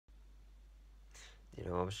You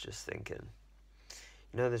know, I was just thinking,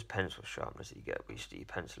 you know, there's pencil sharpeners that you get where you stick your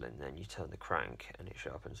pencil in, then you turn the crank and it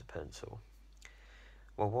sharpens the pencil.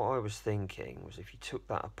 Well, what I was thinking was if you took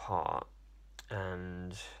that apart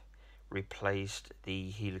and replaced the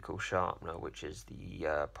helical sharpener, which is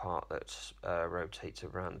the part that rotates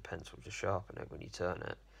around the pencil to sharpen it when you turn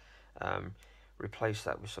it, replace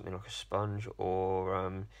that with something like a sponge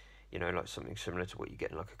or you know, like something similar to what you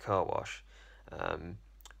get in like a car wash.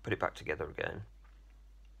 Put it back together again.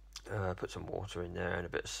 Put some water in there and a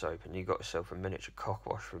bit of soap, and you got yourself a miniature cock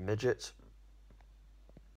wash from Midget.